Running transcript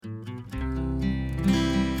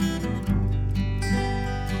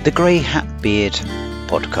the Grey Hat Beard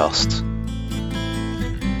podcast.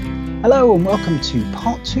 Hello and welcome to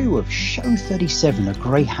part 2 of show 37 of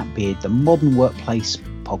Grey Hat Beard, the modern workplace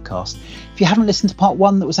podcast. If you haven't listened to part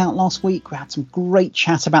 1 that was out last week, we had some great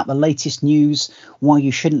chat about the latest news, why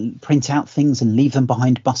you shouldn't print out things and leave them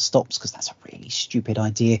behind bus stops because that's a really stupid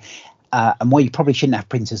idea, and why you probably shouldn't have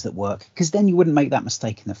printers that work because then you wouldn't make that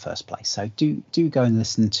mistake in the first place. So do go and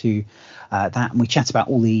listen to that, and we chat about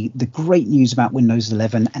all the great news about Windows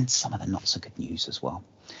 11 and some of the not so good news as well.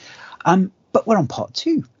 But we're on part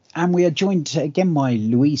 2. And we are joined again by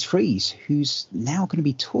Louise Fries, who's now going to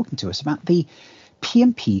be talking to us about the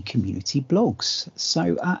PnP community blogs.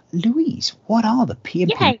 So, Louise, what are the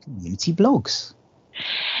PnP community blogs?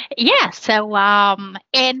 Yeah, so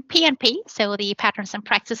in PnP, so the Patterns and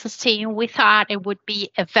Practices team, we thought it would be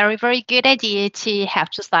a very, very good idea to have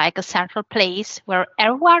just like a central place where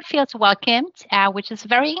everyone feels welcomed, which is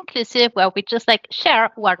very inclusive, where we just like share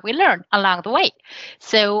what we learn along the way.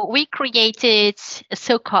 So we created a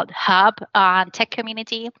so-called hub on Tech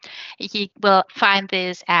Community. You will find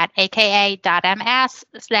this at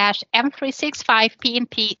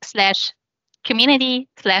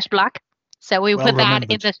aka.ms/m365pnp/community/blog. So we put that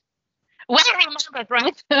in the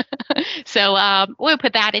right? So we'll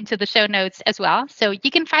put that into the show notes as well. So you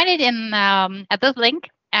can find it in at this link,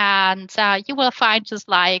 and you will find just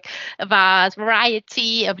like a vast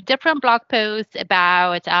variety of different blog posts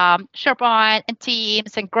about SharePoint and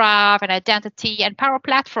Teams and Graph and Identity and Power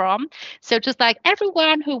Platform. So just like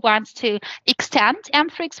everyone who wants to extend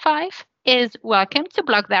M365 is welcome to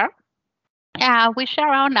blog there. We share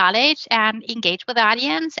our knowledge and engage with the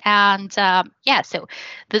audience. And so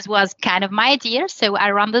this was kind of my idea. So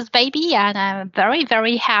I run this baby, and I'm very,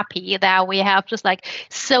 very happy that we have just like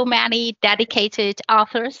so many dedicated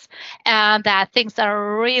authors and that things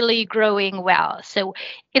are really growing well. So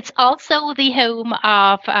it's also the home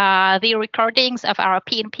of the recordings of our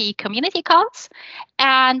PnP community calls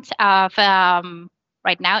and of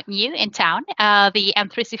right now, new in town, the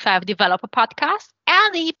M365 Developer Podcast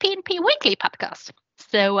and the PnP Weekly Podcast.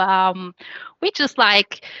 So we just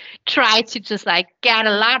like try to just like get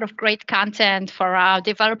a lot of great content for our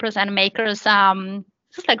developers and makers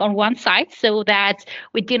just like on one side, so that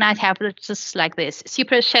we do not have just like this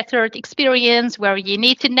super shattered experience where you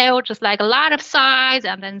need to know just like a lot of sites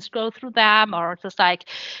and then scroll through them, or just like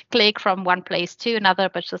click from one place to another,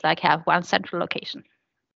 but just like have one central location.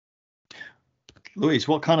 Louise,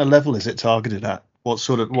 what kind of level is it targeted at? What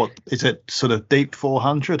is it sort of deep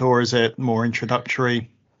 400, or is it more introductory?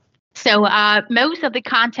 So most of the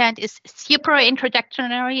content is super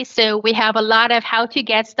introductory. So we have a lot of how to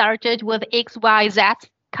get started with XYZ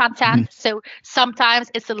content. Mm-hmm. So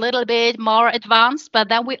sometimes it's a little bit more advanced, but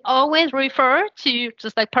then we always refer to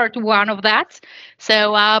just like part 1 of that.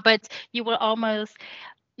 So, but you will almost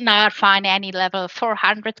not find any level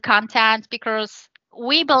 400 content, because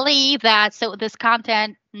we believe that this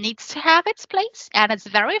content needs to have its place and it's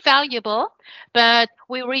very valuable, but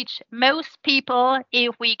we reach most people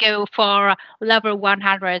if we go for level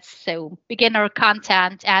 100, so beginner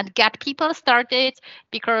content, and get people started,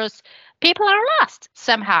 because people are lost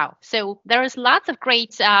somehow. So there is lots of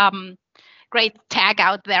great tag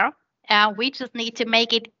out there, and we just need to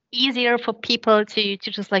make it easier for people to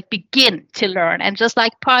just like begin to learn and just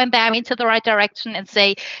like point them into the right direction and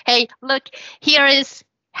say, hey, look, here is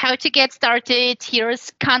how to get started.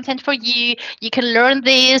 Here's content for you. You can learn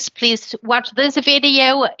this. Please watch this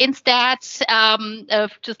video instead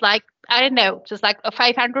of just like, I don't know, just like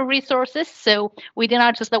 500 resources. So we do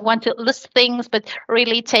not just want to list things, but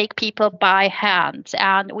really take people by hand.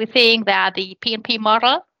 And we think that the PnP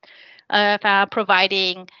model of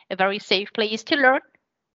providing a very safe place to learn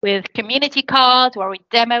with community calls where we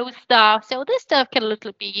demo stuff. So this stuff can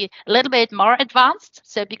be a little bit more advanced.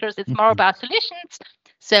 So because it's more about solutions.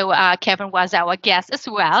 So Kevin was our guest as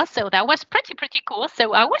well. So that was pretty cool.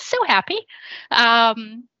 So I was so happy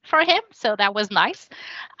for him. So that was nice.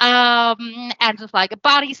 And just like a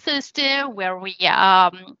body system where we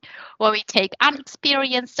take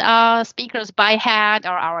unexperienced speakers by hand,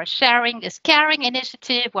 or our sharing is caring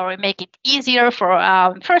initiative where we make it easier for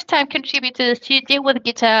first-time contributors to deal with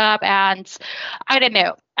GitHub and I don't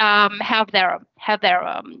know, have their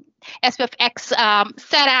SPFX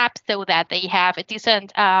set up so that they have a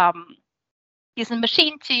decent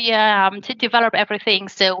machine to develop everything.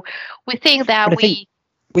 So we think that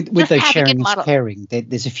With Just those have a good sharing and model. sharing,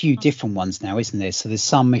 there's a few different ones now, isn't there? So there's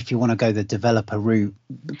some, if you want to go the developer route,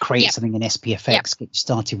 create Yep. something in SPFX, Yep. get you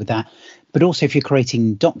started with that. But also if you're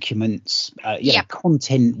creating documents, Yep.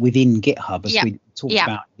 content within GitHub, as Yep. we talked Yep.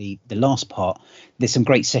 about the last part, there's some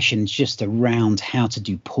great sessions just around how to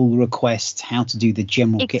do pull requests, how to do the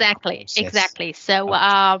general Exactly. GitHub process. Exactly. So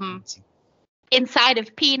inside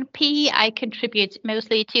of PNP, I contribute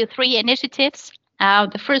mostly to 3 initiatives.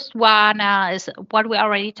 The first one is what we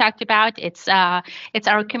already talked about. It's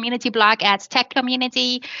our community blog at Tech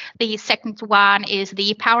Community. The second one is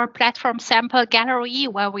the Power Platform Sample Gallery,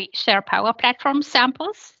 where we share Power Platform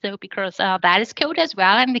samples. So because that is code as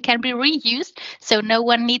well, and it can be reused, so no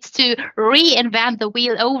one needs to reinvent the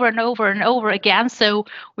wheel over and over and over again. So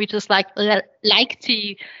we just like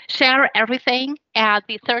to share everything. And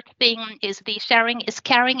the third thing is the Sharing is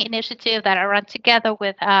Caring initiative that I run together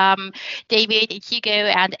with David, Hugo,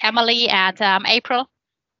 and Emily, and April.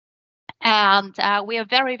 And we are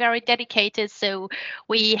very, very dedicated. So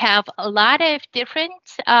we have a lot of different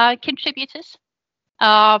contributors.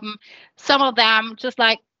 Some of them just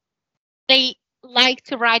like they like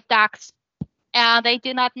to write docs, and they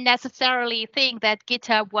do not necessarily think that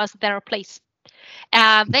GitHub was their place.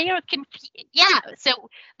 They are so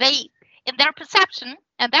they, in their perception,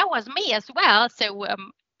 and that was me as well. So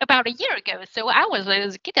about a year ago, so I was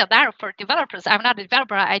a GitHub there for developers. I'm not a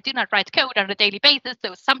developer. I do not write code on a daily basis.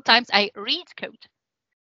 So sometimes I read code.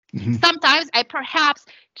 Mm-hmm. Sometimes I perhaps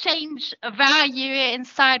change a value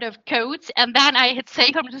inside of codes, and then I hit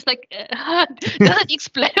save. I'm just like, does it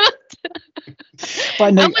explode? But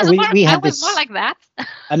I know I was more like that.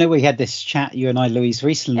 I know we had this chat, you and I, Louise,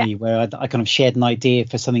 recently, where I kind of shared an idea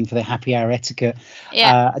for something for the happy hour etiquette.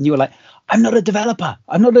 And you were like, I'm not a developer.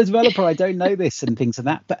 I don't know this and things like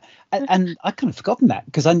that. But and I kind of forgotten that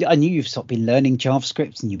because I knew you've sort of been learning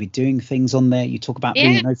JavaScript and you've been doing things on there. You talk about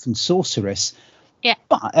being an open sorceress. Yeah.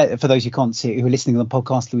 But for those who can't see it, who are listening on the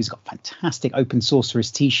podcast, Louise got a fantastic open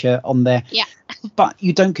sorceress T-shirt on there. Yeah. But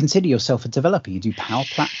you don't consider yourself a developer. You do Power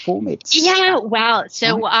Platform. Well,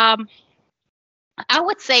 so I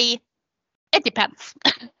would say it depends.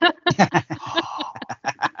 I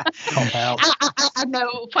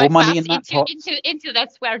know. More money in that pot. Into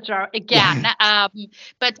that swear jar again.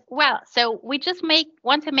 But so we just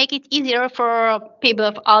want to make it easier for people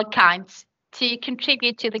of all kinds to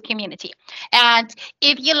contribute to the community. And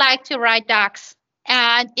if you like to write docs,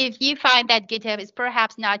 and if you find that GitHub is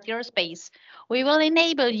perhaps not your space, we will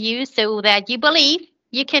enable you so that you believe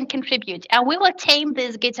you can contribute. And we will tame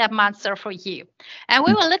this GitHub monster for you. And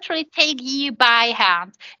we will literally take you by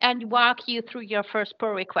hand and walk you through your first pull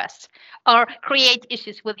request or create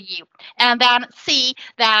issues with you. And then see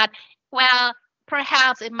that,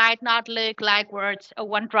 perhaps it might not look like Word or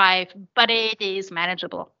OneDrive, but it is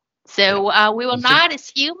manageable. So we will not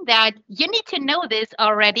assume that you need to know this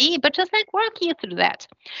already, but just work you through that.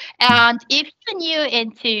 And if you're new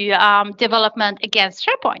into development against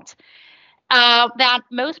SharePoint, then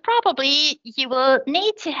most probably you will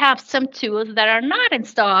need to have some tools that are not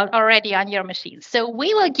installed already on your machine. So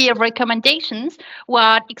we will give recommendations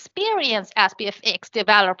what experienced SPFX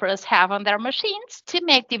developers have on their machines to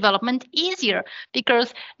make development easier,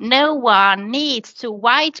 because no one needs to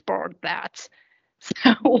whiteboard that.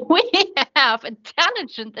 So we have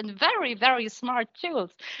intelligent and very, very smart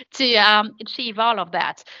tools to achieve all of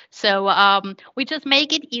that. So we just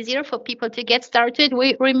make it easier for people to get started.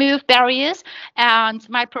 We remove barriers. And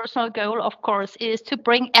my personal goal, of course, is to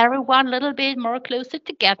bring everyone a little bit more closer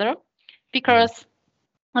together. Because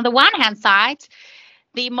on the one hand side,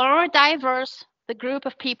 the more diverse the group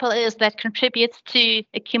of people is that contributes to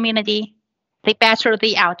a community, the better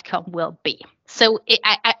the outcome will be. So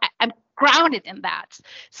I'm grounded in that.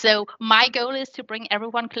 So my goal is to bring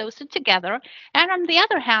everyone closer together. And on the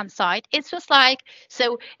other hand side, it's just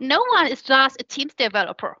so no one is just a Teams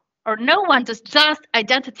developer, or no one does just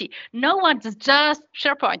identity. No one does just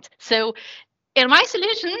SharePoint. So in my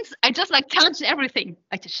solutions, I just touch everything.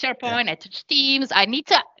 I touch SharePoint, I touch Teams. I need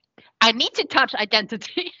to touch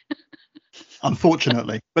identity.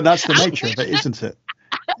 Unfortunately, but that's the nature of it, isn't it?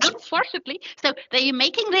 Unfortunately. So they're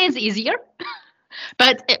making this easier.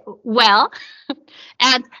 But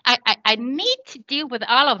and I need to deal with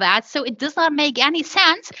all of that. So it does not make any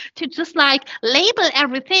sense to just label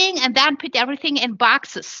everything and then put everything in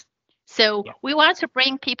boxes. So we want to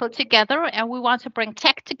bring people together, and we want to bring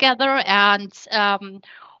tech together, and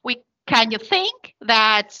we Can you think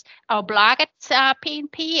that our blog at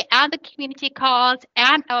PNP and the community calls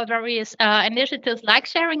and our various initiatives like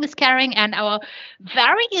Sharing is Caring and our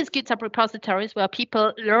various GitHub repositories where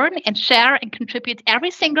people learn and share and contribute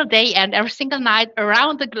every single day and every single night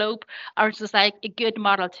around the globe are just like a good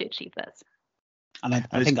model to achieve this? And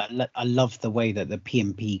I think I love the way that the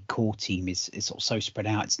PNP core team is sort of so spread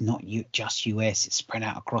out. It's not just US; it's spread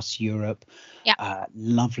out across Europe. Yeah,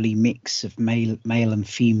 lovely mix of male and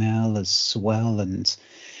female as well. And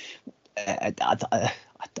I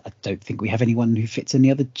don't think we have anyone who fits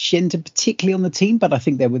any other gender particularly on the team, but I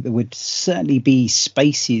think there would certainly be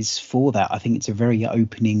spaces for that. I think it's a very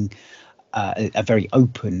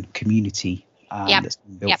open community. That's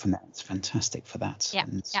been built from that. It's fantastic for that,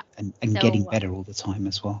 and so, getting better all the time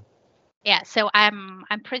as well. Yeah, so I'm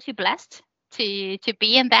pretty blessed to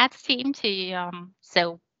be in that team.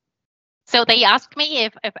 So they asked me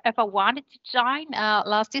if I wanted to join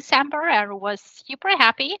last December, and was super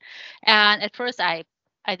happy. And at first I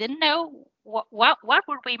didn't know what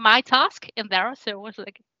would be my task in there. So I was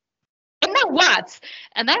like, and then what?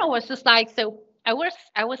 And then I was just like, so I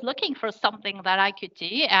was looking for something that I could do,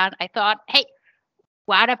 and I thought, hey,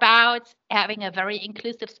 what about having a very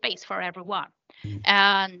inclusive space for everyone?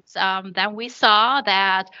 And then we saw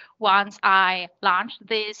that once I launched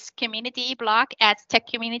this community blog at Tech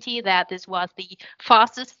Community, that this was the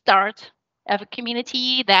fastest start of a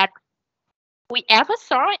community that we ever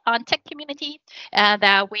saw on Tech Community, and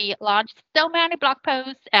that we launched so many blog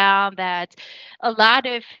posts, and that a lot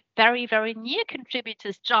of very, very new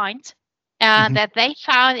contributors joined, and that they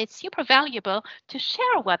found it super valuable to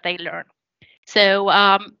share what they learned. So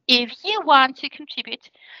if you want to contribute,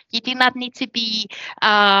 you do not need to be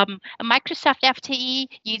a Microsoft FTE.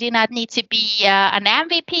 You do not need to be an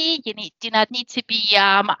MVP. You do not need to be,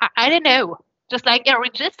 I don't know, just like a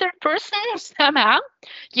registered person somehow.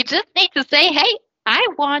 You just need to say, hey, I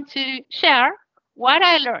want to share what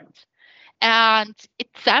I learned. And it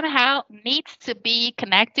somehow needs to be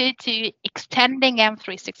connected to extending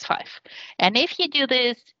M365. And if you do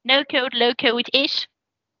this no code, low code-ish,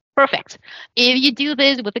 perfect. If you do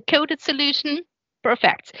this with a coded solution,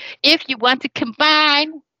 perfect. If you want to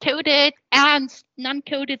combine coded and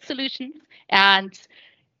non-coded solutions and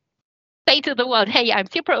say to the world, hey, I'm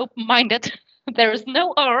super open-minded, there is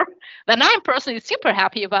no or, then I'm personally super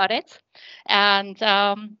happy about it. And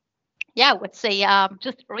I would say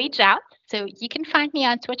just reach out. So you can find me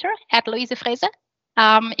on Twitter at Louise Frese.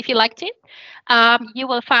 If you like to, you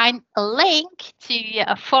will find a link to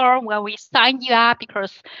a form where we sign you up,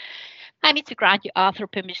 because I need to grant you author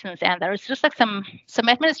permissions, and there's just like some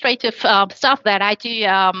administrative stuff that I do.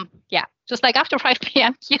 Just like after 5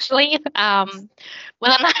 p.m. usually, with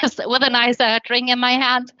a nice drink in my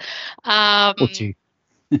hand. Or two.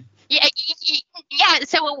 Yeah.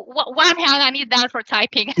 So one hand I need that for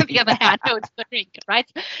typing, and the other hand it's the drink, right?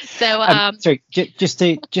 So sorry, just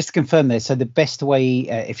to confirm there. So the best way,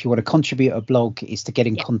 if you want to contribute a blog, is to get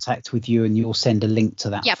in contact with you, and you'll send a link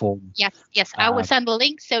to that form. Yes. I will send a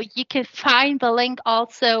link, so you can find the link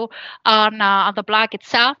also on the blog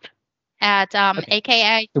itself at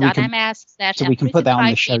aka.ms. So we can put that on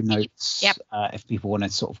the show notes if people want to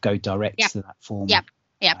sort of go direct to that form. Yep.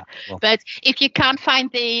 But if you can't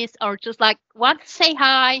find this, or just like want to say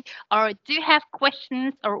hi, or do have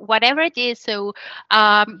questions, or whatever it is, so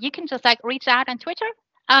you can just like reach out on Twitter,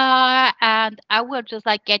 and I will just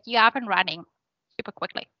like get you up and running super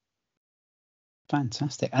quickly.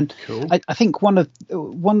 Fantastic. And cool. I think one of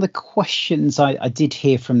the questions I did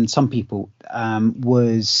hear from some people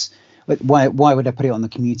was, why would I put it on the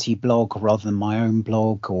community blog rather than my own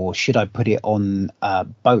blog, or should I put it on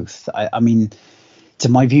both? I mean, to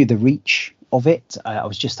my view, the reach of it, I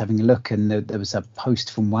was just having a look, and there was a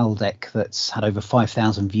post from Weldeck that's had over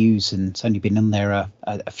 5,000 views, and it's only been on there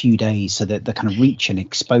a few days. So the kind of reach and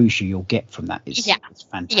exposure you'll get from that is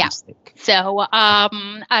fantastic. Yeah. So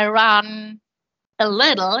I run a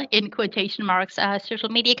little, in quotation marks, social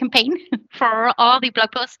media campaign for all the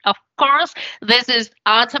blog posts. Of course, this is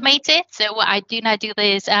automated, so I do not do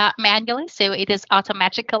this manually, so it is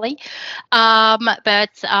automatically.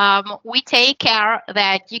 But we take care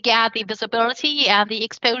that you get the visibility and the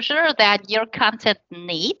exposure that your content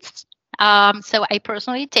needs. So I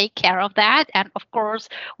personally take care of that. And of course,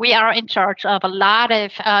 we are in charge of a lot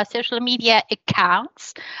of social media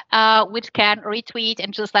accounts, which can retweet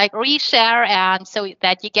and just like reshare, and so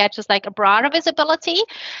that you get just like a broader visibility.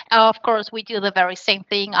 Of course, we do the very same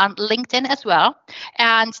thing on LinkedIn as well.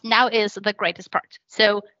 And now is the greatest part.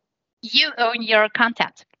 So you own your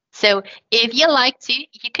content. So if you like to,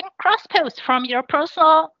 you can cross-post from your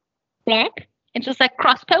personal blog And just like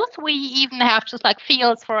cross posts, we even have just like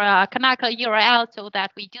fields for a canonical URL so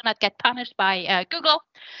that we do not get punished by Google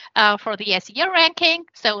for the SEO ranking.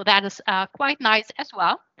 So that is quite nice as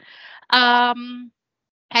well.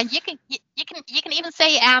 And you can even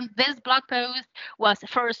say, this blog post was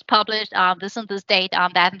first published on this and this date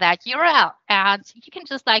on that and that URL. And you can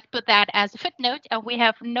just like put that as a footnote, and we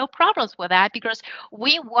have no problems with that because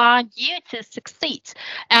we want you to succeed.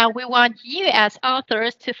 And we want you as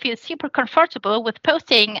authors to feel super comfortable with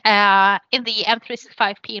posting in the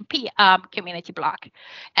M365 PnP community blog.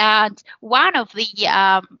 And one of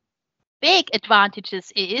the big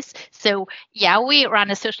advantages is, we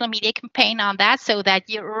run a social media campaign on that so that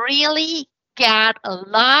you really get a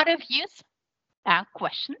lot of views and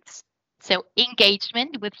questions. So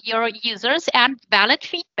engagement with your users and valid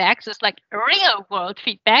feedback, just like real world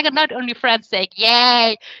feedback, and not only friends saying,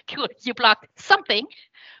 yay, cool, you blocked something,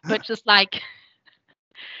 but just like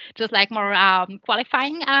more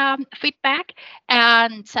qualifying feedback.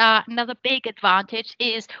 And another big advantage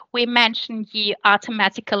is we mention you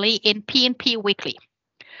automatically in PnP Weekly,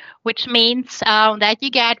 which means that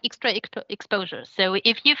you get extra exposure. So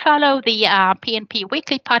if you follow the PnP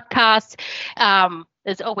Weekly podcast,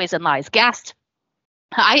 there's always a nice guest.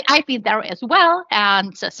 I've been there as well,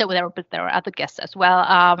 and so there are other guests as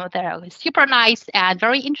well. They're super nice and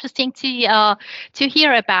very interesting to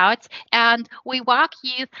hear about. And we walk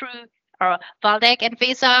you through, or Waldek and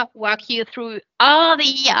Vesa walk you through all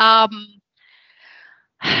the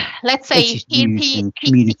let's say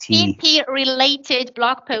PnP related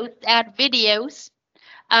blog posts and videos,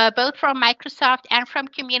 both from Microsoft and from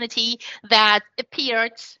community that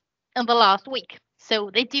appeared in the last week.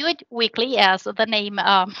 So they do it weekly, as the name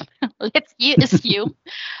lets you assume.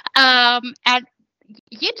 And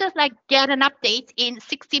you just like get an update in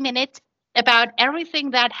 60 minutes about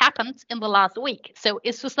everything that happened in the last week. So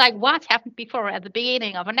it's just like what happened before at the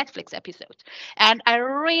beginning of a Netflix episode. And I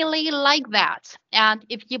really like that. And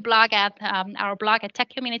if you blog at our blog at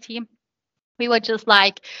Tech Community, we would just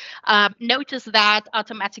like notice that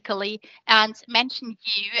automatically and mention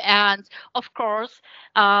you. And of course,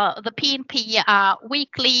 the PnP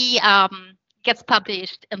Weekly gets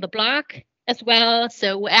published in the blog as well.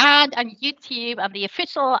 So, and on YouTube, on the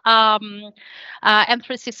official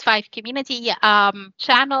M365 community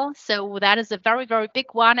channel. So that is a very, very big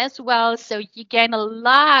one as well. So you gain a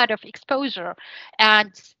lot of exposure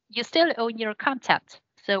and you still own your content.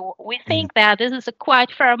 So we think that this is a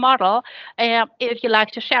quite fair model if you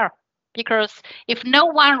like to share, because if no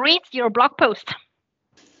one reads your blog post,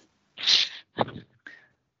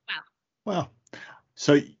 well,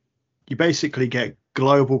 so you basically get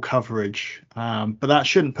global coverage, but that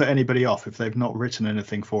shouldn't put anybody off if they've not written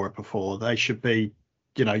anything for it before. They should be,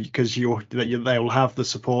 because they'll have the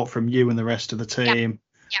support from you and the rest of the team.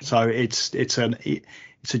 Yep. So it's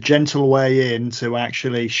a gentle way into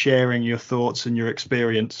actually sharing your thoughts and your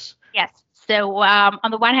experience. Yes. So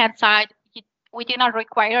on the one hand side, we do not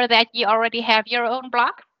require that you already have your own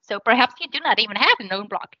blog. So perhaps you do not even have an own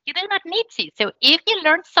blog. You do not need to. So if you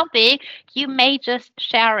learn something, you may just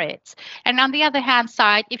share it. And on the other hand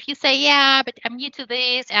side, if you say, yeah, but I'm new to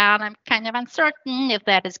this and I'm kind of uncertain if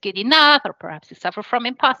that is good enough, or perhaps you suffer from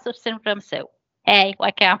imposter syndrome, so hey,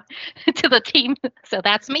 welcome to the team. So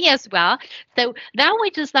that's me as well. So now we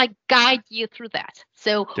just like guide you through that.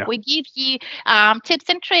 So we give you tips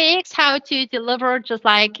and tricks how to deliver just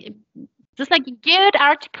like a good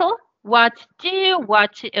article, what to do,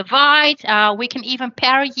 what to avoid. We can even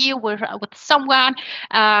pair you with someone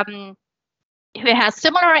who has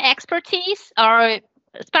similar expertise or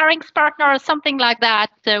sparring partner or something like that.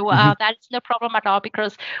 So that's no problem at all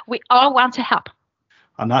because we all want to help.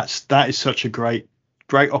 And that is such a great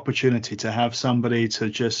opportunity to have somebody to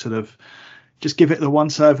just give it the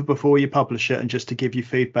once over before you publish it, and just to give you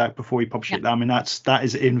feedback before you publish it. I mean, that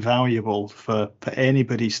is invaluable for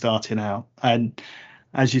anybody starting out. And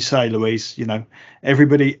as you say, Louise,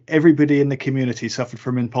 everybody in the community suffered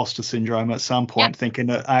from imposter syndrome at some point, thinking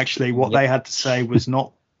that actually what they had to say was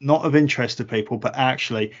not of interest to people, but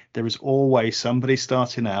actually there is always somebody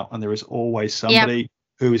starting out, and there is always somebody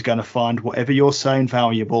who is going to find whatever you're saying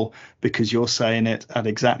valuable because you're saying it at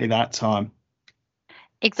exactly that time.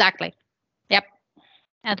 Exactly. Yep.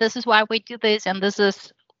 And this is why we do this. And this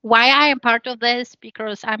is why I am part of this,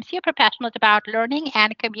 because I'm super passionate about learning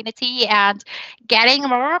and community and getting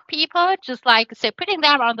more people, just like, so putting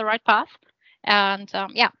them on the right path. And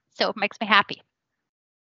so it makes me happy.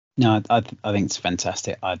 No, I think it's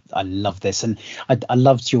fantastic. I love this, and I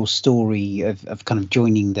loved your story of kind of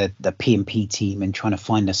joining the PnP team and trying to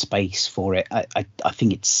find a space for it. I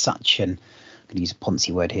think it's such an going to use a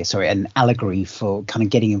Ponzi word here, sorry, an allegory for kind of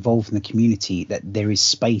getting involved in the community, that there is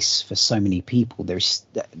space for so many people. There's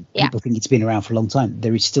people think it's been around for a long time.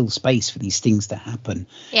 There is still space for these things to happen.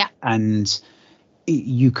 Yeah. And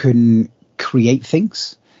you can create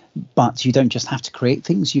things, but you don't just have to create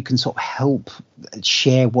things. You can sort of help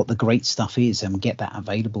share what the great stuff is and get that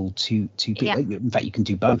available to people. Yeah. In fact, you can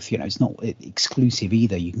do both. You know, it's not exclusive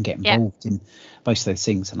either. You can get involved in both of those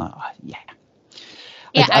things. And I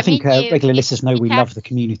think regular listeners know we love the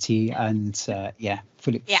community, and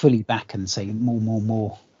fully back and say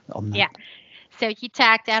more on that. Yeah. So you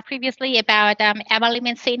talked previously about Emily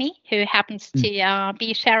Mancini, who happens to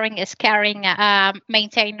be sharing is caring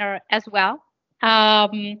maintainer as well.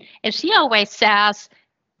 And she always says,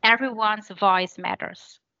 everyone's voice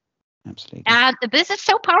matters. Absolutely. And this is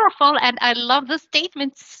so powerful, and I love this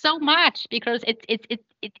statement so much because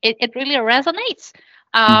it really resonates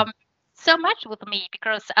so much with me,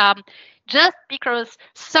 because just because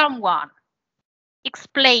someone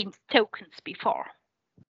explained tokens before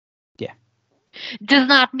does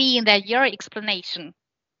not mean that your explanation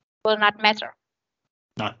will not matter.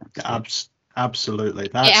 No, absolutely.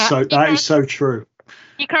 That is so true.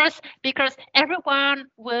 Because everyone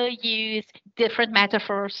will use different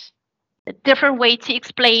metaphors, a different way to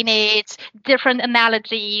explain it, different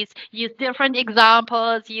analogies, use different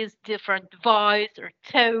examples, use different voice or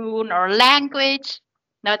tone or language.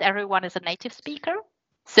 Not everyone is a native speaker.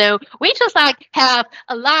 So we just have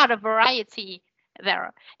a lot of variety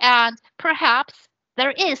there. And perhaps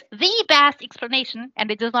there is the best explanation,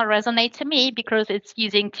 and it does not resonate to me because it's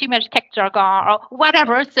using too much tech jargon or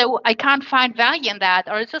whatever, so I can't find value in that.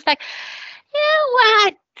 Or it's just what?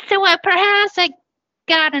 So perhaps I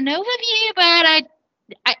got an overview, but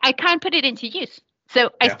I can't put it into use.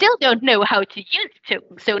 So I still don't know how to use the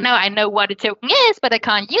token. So now I know what a token is, but I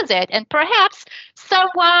can't use it. And perhaps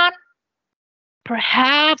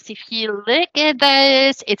if you look at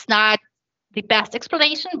this, it's not the best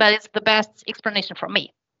explanation, but it's the best explanation for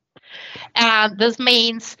me. And this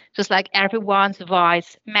means just everyone's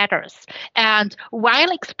voice matters. And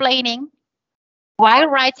while explaining, while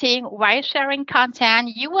writing, while sharing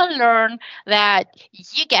content, you will learn that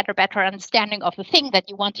you get a better understanding of the thing that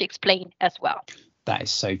you want to explain as well. That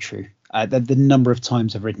is so true. The number of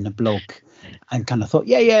times I've written a blog and kind of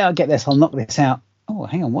thought, I'll get this, I'll knock this out. Oh,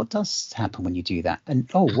 hang on, what does happen when you do that? And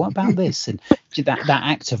what about this? And that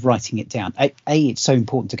act of writing it down. It's so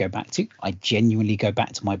important to go back to. I genuinely go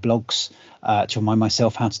back to my blogs to remind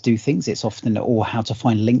myself how to do things. It's often, or how to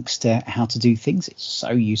find links to how to do things. It's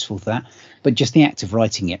so useful for that. But just the act of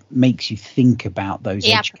writing it makes you think about those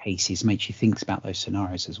edge cases, makes you think about those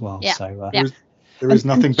scenarios as well. Yeah. So there is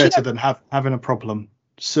nothing better than having a problem,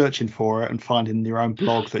 searching for it and finding your own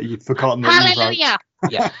blog that you've forgotten that you wrote.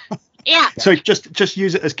 Yeah. Yeah. So just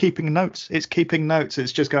use it as keeping notes. It's keeping notes.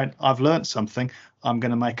 It's just going, I've learned something. I'm going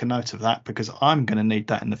to make a note of that because I'm going to need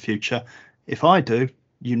that in the future. If I do,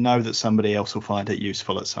 you know that somebody else will find it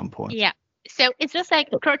useful at some point. Yeah. So it's just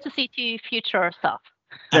courtesy to future self.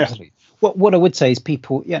 Absolutely. What I would say is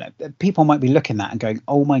people might be looking at that and going,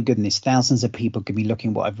 oh my goodness, thousands of people could be looking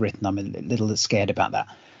at what I've written. I'm a little scared about that.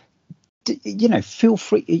 Feel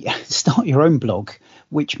free, start your own blog,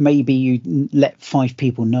 which maybe you let 5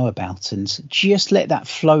 people know about, and just let that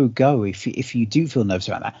flow go. If you do feel nervous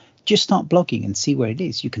about that, just start blogging and see where it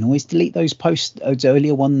is. You can always delete those posts, those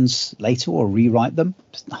earlier ones later, or rewrite them.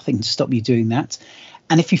 There's nothing to stop you doing that.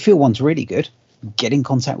 And if you feel one's really good, get in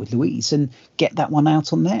contact with Louise and get that one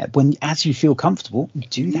out on there. As you feel comfortable,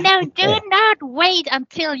 do that. No, do not wait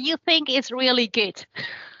until you think it's really good.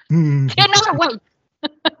 Do not wait.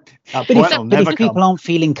 But if people aren't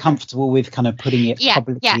feeling comfortable with kind of putting it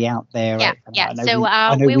publicly out there,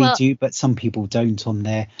 I know we do, but some people don't on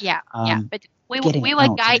there. But we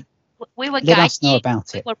will guide. We will let guide us know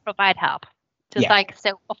about it. We will provide help.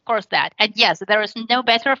 So of course that. And yes, there is no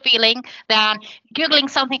better feeling than Googling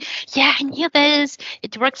something. Yeah, I knew this.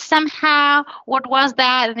 It worked somehow. What was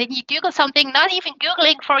that? And then you Google something, not even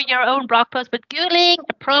Googling for your own blog post, but Googling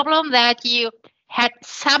a problem that you had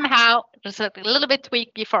somehow just a little bit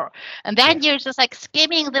tweaked before. And then you're just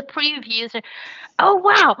skimming the previews. Oh,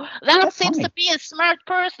 wow, that seems to be a smart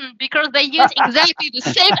person because they use exactly the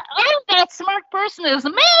same. Oh, that smart person is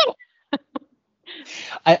me.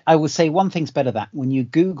 I will say one thing's better that when you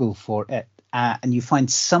Google for it and you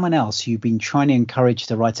find someone else you've been trying to encourage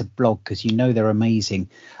to write a blog because they're amazing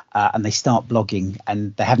and they start blogging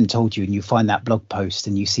and they haven't told you, and you find that blog post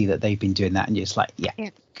and you see that they've been doing that and you're just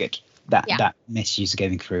good. That message is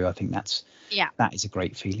getting through. I think that is a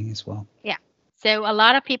great feeling as well. Yeah. So a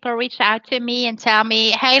lot of people reach out to me and tell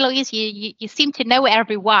me, hey, Louise, you seem to know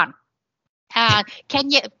everyone. Can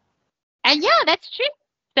you And yeah, that's true.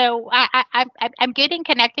 So I'm good in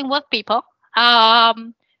connecting with people.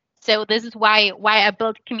 So this is why I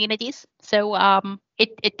build communities. So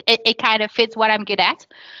it kind of fits what I'm good at.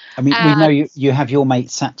 I mean, we know you have your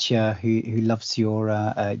mate Satya who loves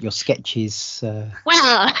your sketches.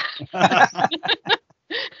 Well,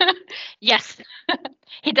 yes,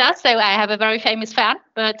 he does. So I have a very famous fan.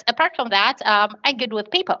 But apart from that, I'm good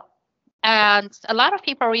with people. And a lot of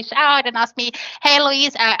people reach out and ask me, hey,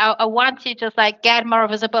 Louise, I want to just like get more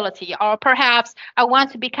visibility, or perhaps I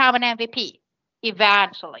want to become an MVP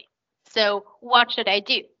eventually. So what should I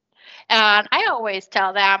do? And I always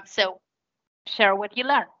tell them, so share what you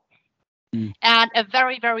learn. And a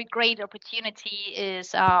very, very great opportunity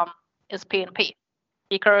is PNP,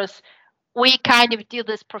 because we kind of do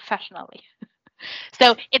this professionally.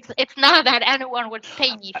 So it's not that anyone would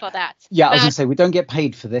pay me for that. Yeah, I was going to say, we don't get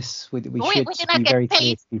paid for this. We should be very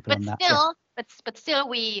clear to people on that. But still,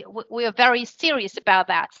 we are very serious about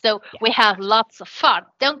that. So we have lots of fun.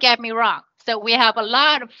 Don't get me wrong. So we have a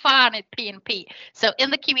lot of fun at PNP. So in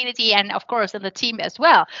the community and of course in the team as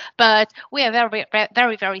well. But we are very,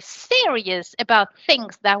 very, very serious about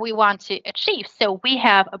things that we want to achieve. So we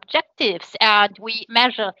have objectives and we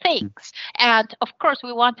measure things. And of course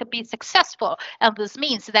we want to be successful. And this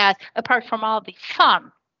means that apart from all the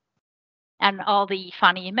fun and all the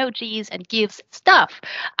funny emojis and GIFs stuff,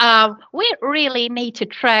 we really need to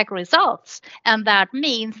track results. And that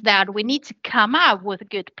means that we need to come up with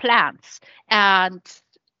good plans. And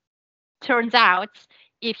turns out,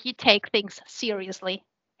 if you take things seriously,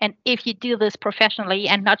 and if you do this professionally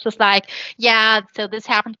and not just like, yeah, so this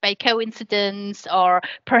happened by coincidence, or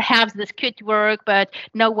perhaps this could work, but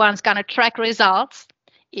no one's going to track results.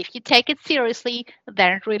 If you take it seriously,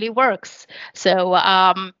 then it really works. So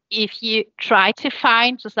if you try to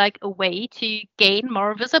find just like a way to gain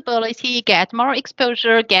more visibility, get more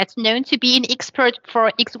exposure, get known to be an expert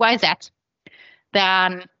for XYZ,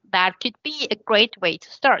 then that could be a great way to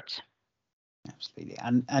start. Absolutely.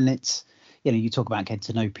 And it's, you talk about getting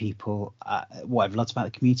to know people. What I've loved about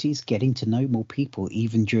the community is getting to know more people,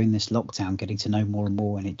 even during this lockdown, getting to know more and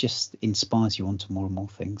more, and it just inspires you onto more and more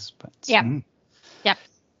things. But yeah.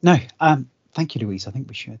 No, thank you, Louise. I think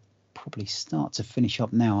we should probably start to finish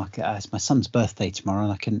up now. It's my son's birthday tomorrow,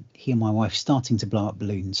 and I can hear my wife starting to blow up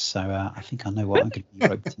balloons. So I think I know what I'm going to be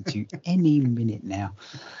roped into any minute now.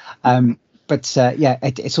 But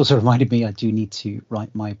it's also reminded me I do need to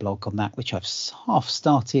write my blog on that, which I've half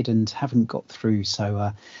started and haven't got through.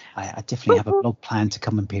 So I definitely have a blog plan to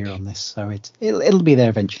come and appear on this. So it'll be there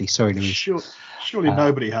eventually. Sorry, Louise. Surely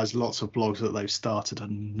nobody has lots of blogs that they've started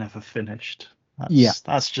and never finished.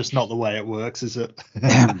 That's just not the way it works, is it?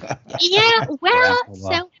 Yeah, well,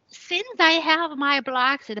 so since I have my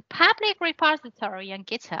blogs in a public repository on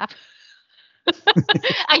GitHub,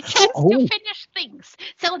 I tend to finish things.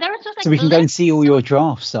 So there's just like, so we can go and see all your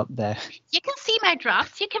drafts up there. You can see my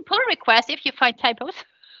drafts. You can pull requests if you find typos.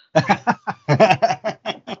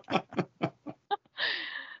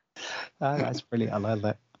 That's brilliant. I love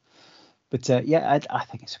that. But I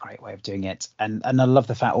think it's a great way of doing it. And I love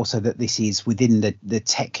the fact also that this is within the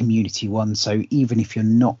tech community one. So even if you're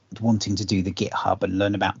not wanting to do the GitHub and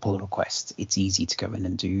learn about pull requests, it's easy to go in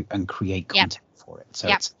and do and create content for it. So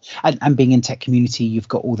it's and being in tech community, you've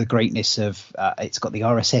got all the greatness of it's got the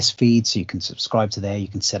RSS feed, so you can subscribe to there. You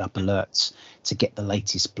can set up alerts to get the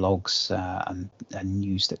latest blogs and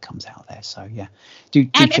news that comes out there. So do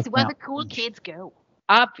and it's where the cool kids go,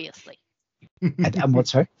 obviously. and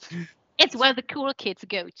what's sorry? It's where the cool kids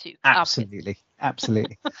go to. Absolutely.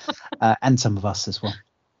 And some of us as well.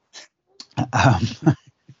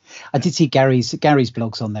 I did see Gary's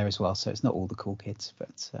blogs on there as well, so it's not all the cool kids,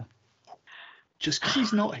 but just because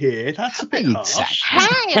he's not here, that's a bit harsh.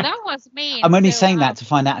 Hey, that was mean. I'm only saying that to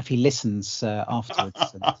find out if he listens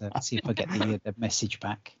afterwards and see if I get the message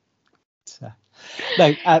back.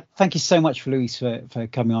 Thank you so much, Louise, for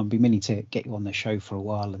coming on. I've been meaning to get you on the show for a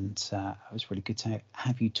while, and it was really good to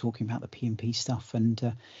have you talking about the PNP stuff and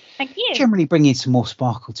thank you. Generally bringing some more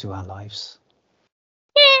sparkle to our lives.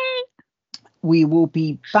 Yay! We will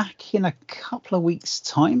be back in a couple of weeks'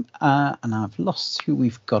 time, and I've lost who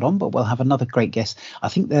we've got on, but we'll have another great guest. I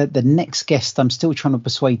think the next guest I'm still trying to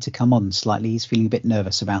persuade to come on slightly. He's feeling a bit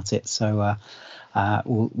nervous about it, so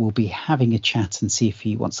we'll be having a chat and see if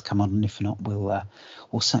he wants to come on, and if not, we'll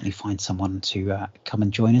certainly find someone to come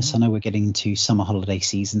and join us. I know we're getting into summer holiday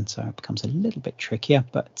season, so it becomes a little bit trickier,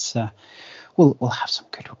 but we'll have some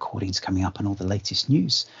good recordings coming up and all the latest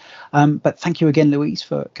news. But thank you again, Louise,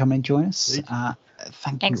 for coming and join us.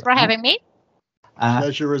 Thanks for having me.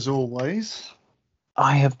 Pleasure as always.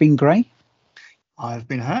 I have been Gray. I have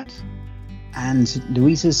been Hat. And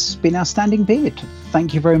Louisa's been our standing beard.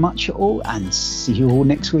 Thank you very much all, and see you all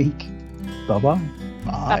next week. Bye-bye.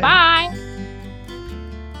 Bye-bye.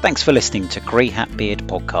 Thanks for listening to Grey Hat Beard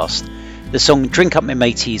Podcast. The song Drink Up My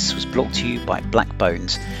Mateys was brought to you by Black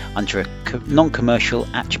Bones under a non-commercial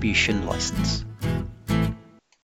attribution license.